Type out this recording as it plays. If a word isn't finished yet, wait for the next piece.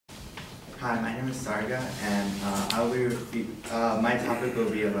Hi, my name is Sarga, and my topic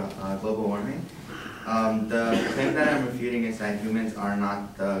will be about global warming. The claim that I'm refuting is that humans are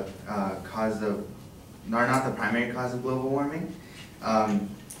not the primary cause of global warming.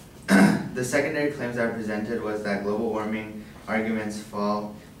 The secondary claims I presented was that global warming arguments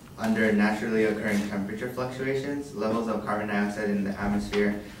fall under naturally occurring temperature fluctuations, levels of carbon dioxide in the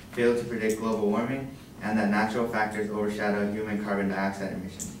atmosphere fail to predict global warming, and that natural factors overshadow human carbon dioxide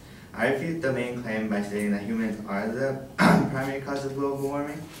emissions. I refute the main claim by stating that humans are the primary cause of global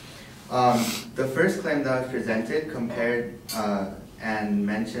warming. The first claim that was presented compared and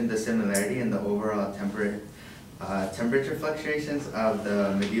mentioned the similarity in the overall temperature fluctuations of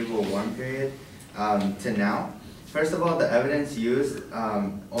the medieval warm period to now. First of all, the evidence used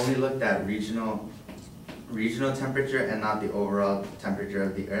only looked at regional temperature and not the overall temperature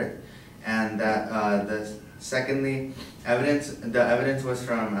of the Earth, and that secondly, the evidence was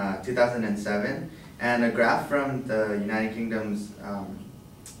from 2007, and a graph from the United Kingdom's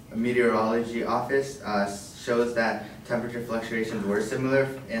meteorology office shows that temperature fluctuations were similar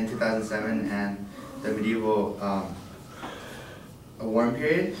in 2007 and the medieval warm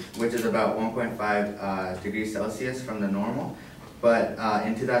period, which is about 1.5 degrees Celsius from the normal. But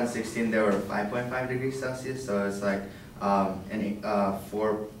in 2016, there were 5.5 degrees Celsius, so it's like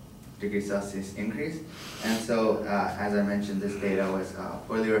 4 degrees Celsius increase. And so, as I mentioned, this data was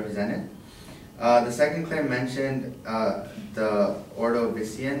poorly represented. The second claim mentioned the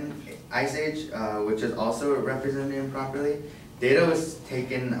Ordovician Ice Age, which is also represented improperly. Data was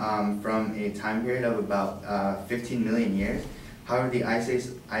taken from a time period of about 15 million years. However, the Ice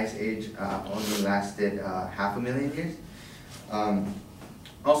Age only lasted 500,000 years.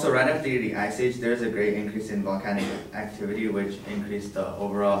 Also, right after the Ice Age, there's a great increase in volcanic activity, which increased the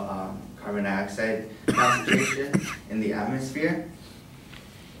overall carbon dioxide concentration in the atmosphere.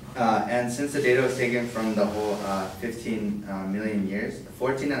 And since the data was taken from the whole 15 million years,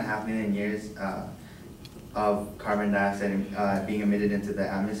 14.5 million years of carbon dioxide being emitted into the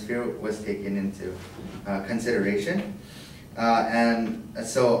atmosphere was taken into consideration. And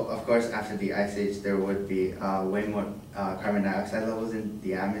so, of course, after the Ice Age, there would be way more carbon dioxide levels in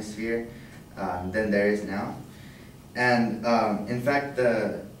the atmosphere than there is now. And in fact,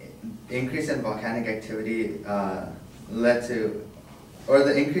 the increase in volcanic activity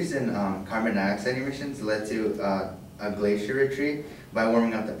the increase in carbon dioxide emissions led to a glacier retreat by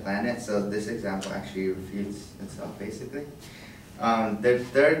warming up the planet. So this example actually refutes itself, basically. The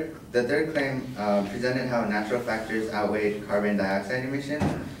third claim presented how natural factors outweighed carbon dioxide emissions.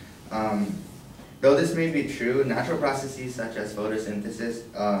 Though this may be true, natural processes such as photosynthesis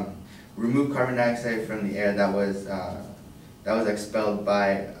remove carbon dioxide from the air that was expelled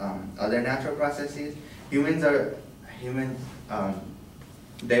by other natural processes. Humans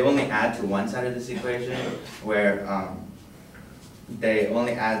they only add to one side of this equation, where they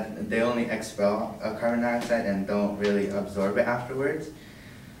only expel carbon dioxide and don't really absorb it afterwards.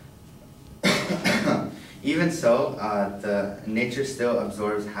 Even so, nature still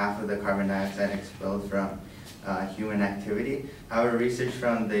absorbs half of the carbon dioxide expelled from human activity. However, research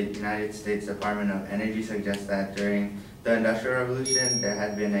from the United States Department of Energy suggests that during the Industrial Revolution, there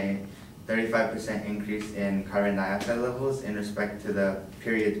had been a 35% increase in carbon dioxide levels in respect to the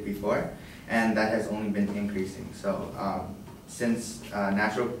period before, and that has only been increasing. So since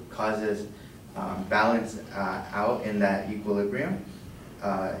natural causes balance out in that equilibrium,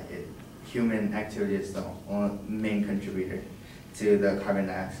 human activity is the main contributor to the carbon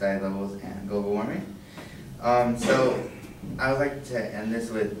dioxide levels and global warming. So I would like to end this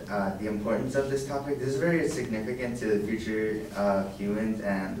with the importance of this topic. This is very significant to the future of humans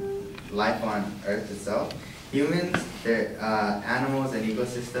and life on Earth itself. Humans, animals, and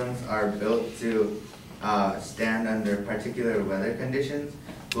ecosystems are built to stand under particular weather conditions.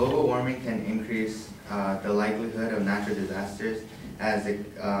 Global warming can increase the likelihood of natural disasters as it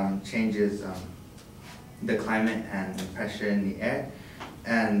changes the climate and the pressure in the air.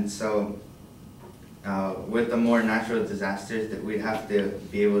 And so with the more natural disasters, that we'd have to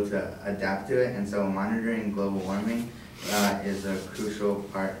be able to adapt to it. And so monitoring global warming is a crucial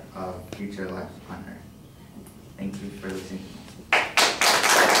part of future life on Earth. Thank you for listening.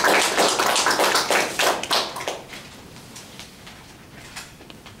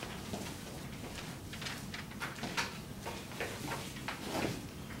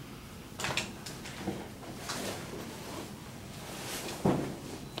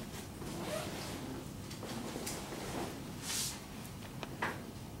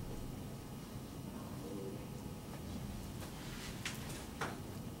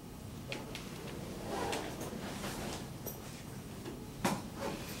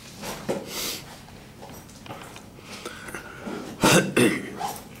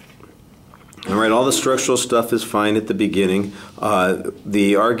 All right, all the structural stuff is fine at the beginning.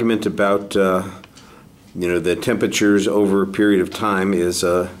 The argument about the temperatures over a period of time is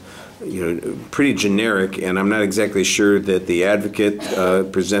pretty generic, and I'm not exactly sure that the advocate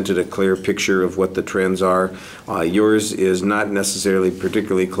presented a clear picture of what the trends are. Yours is not necessarily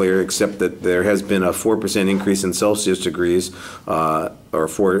particularly clear, except that there has been a 4% increase in Celsius degrees, or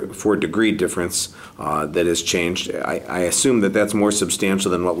 4 degree difference that has changed. I assume that that's more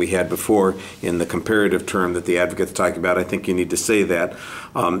substantial than what we had before in the comparative term that the advocate's talking about. I think you need to say that.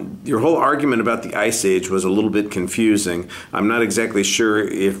 Your whole argument about the Ice Age was a little bit confusing. I'm not exactly sure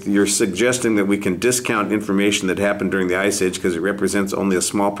if you're suggesting that we can discount information that happened during the Ice Age because it represents only a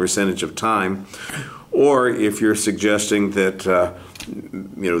small percentage of time, or if you're suggesting that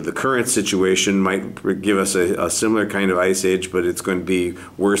the current situation might give us a similar kind of Ice Age, but it's going to be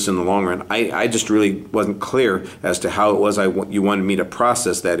worse in the long run. I just really wasn't clear as to how it was you wanted me to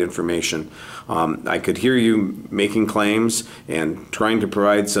process that information. I could hear you making claims and trying to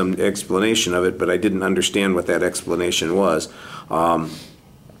provide some explanation of it, but I didn't understand what that explanation was.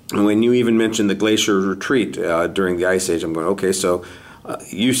 And when you even mentioned the glacier retreat during the Ice Age, I'm going, okay, so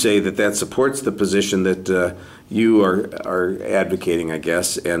you say that supports the position that you are advocating, I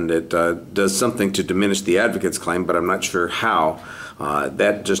guess, and it does something to diminish the advocate's claim, but I'm not sure how.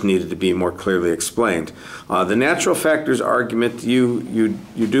 That just needed to be more clearly explained. The natural factors argument, you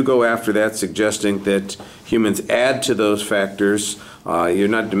do go after that, suggesting that humans add to those factors. You're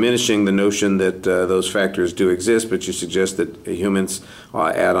not diminishing the notion that those factors do exist, but you suggest that humans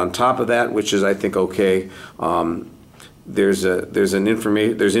add on top of that, which is, I think, okay. There's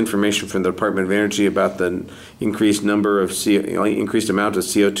information from the Department of Energy about the increased amount of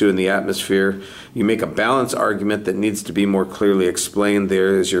CO2 in the atmosphere. You make a balance argument that needs to be more clearly explained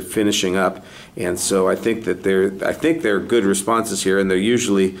there as you're finishing up, and so I think there are good responses here, and they're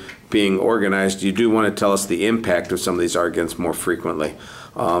usually being organized. You do want to tell us the impact of some of these arguments more frequently.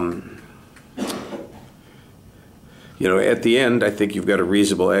 At the end, I think you've got a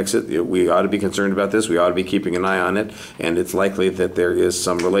reasonable exit. We ought to be concerned about this. We ought to be keeping an eye on it, and it's likely that there is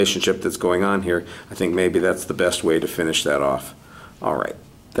some relationship that's going on here. I think maybe that's the best way to finish that off. All right.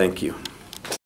 Thank you.